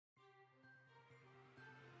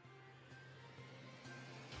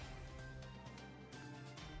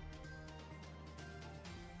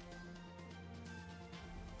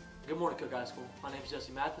Good morning, Cook High School. My name is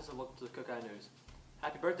Jesse Mathis and welcome to the Cook High News.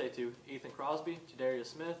 Happy birthday to Ethan Crosby, Jadarius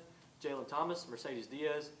Smith, Jalen Thomas, Mercedes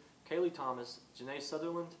Diaz, Kaylee Thomas, Janae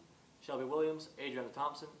Sutherland, Shelby Williams, Adriana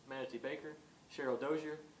Thompson, Manatee Baker, Cheryl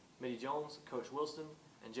Dozier, Mitty Jones, Coach Wilson,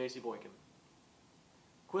 and JC Boykin.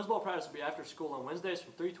 Quiz ball practice will be after school on Wednesdays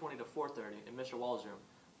from 3:20 to 4:30 in Mr. Wall's room.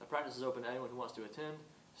 The practice is open to anyone who wants to attend.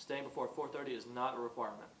 Staying before 4:30 is not a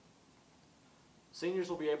requirement. Seniors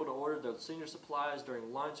will be able to order their senior supplies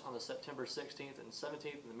during lunch on the September 16th and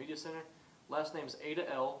 17th in the Media Center. Last names A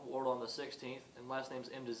to L will order on the 16th, and last names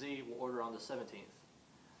M to Z will order on the 17th.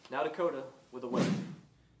 Now Dakota with the weather.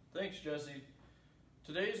 Thanks, Jesse.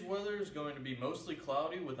 Today's weather is going to be mostly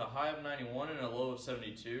cloudy with a high of 91 and a low of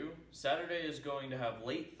 72. Saturday is going to have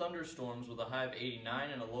late thunderstorms with a high of 89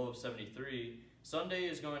 and a low of 73. Sunday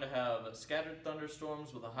is going to have scattered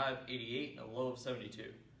thunderstorms with a high of 88 and a low of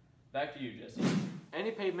 72. Back to you, Jesse.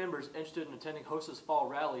 Any paid members interested in attending HOSA's Fall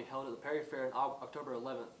Rally held at the Perry Fair on October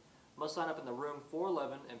 11th must sign up in the room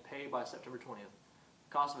 411 and pay by September 20th.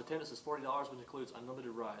 The cost of attendance is $40, which includes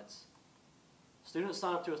unlimited rides. Students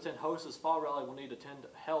sign up to attend HOSA's Fall Rally will need to attend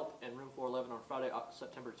help in room 411 on Friday,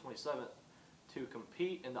 September 27th to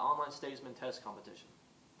compete in the online statesman test competition.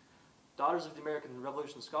 Daughters of the American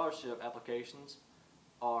Revolution Scholarship applications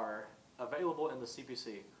are available in the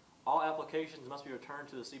CPC. All applications must be returned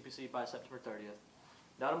to the CPC by September 30th.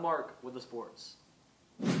 Now to Mark with the sports.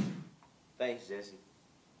 Thanks, Jesse.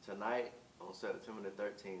 Tonight, on September the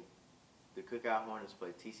 13th, the Cook High Hornets play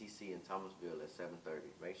TCC in Thomasville at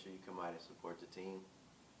 7:30. Make sure you come out and support the team.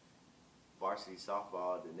 Varsity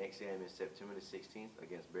softball, the next game is September the 16th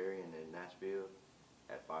against Berrien in Nashville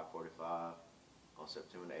at 5:45. On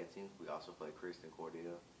September the 18th, we also play Kristen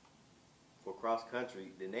Cordell. For cross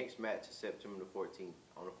country, the next match is September the 14th.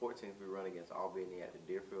 On the 14th, we run against Albany at the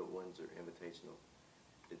Deerfield Windsor Invitational.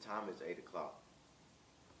 The time is 8 o'clock.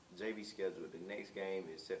 JV schedule, the next game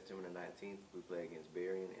is September the 19th. We play against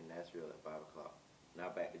Berrien in Nashville at 5 o'clock. Now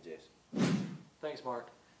back to Jesse. Thanks, Mark.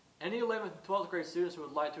 Any 11th and 12th grade students who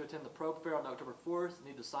would like to attend the Probe Fair on October 4th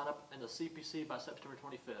need to sign up in the CPC by September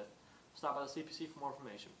 25th. Stop by the CPC for more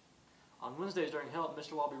information. On Wednesdays during help,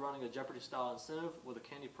 Mr. Wall will be running a Jeopardy-style incentive with a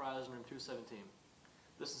candy prize in room 217.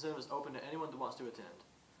 This incentive is open to anyone that wants to attend.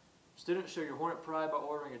 Students show your Hornet pride by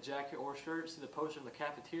ordering a jacket or shirt. See the poster in the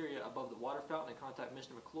cafeteria above the water fountain and contact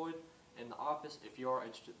Mr. McLeod in the office if you are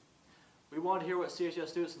interested. We wanted to hear what CHS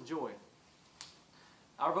students enjoy.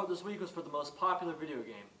 Our vote this week was for the most popular video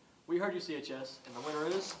game. We heard you, CHS, and the winner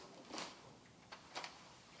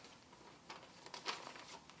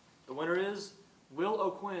is... Will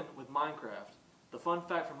O'Quinn with Minecraft. The fun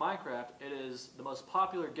fact for Minecraft, it is the most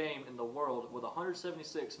popular game in the world with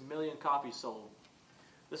 176 million copies sold.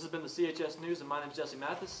 This has been the CHS News, and my name is Jesse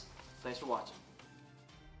Mathis. Thanks for watching.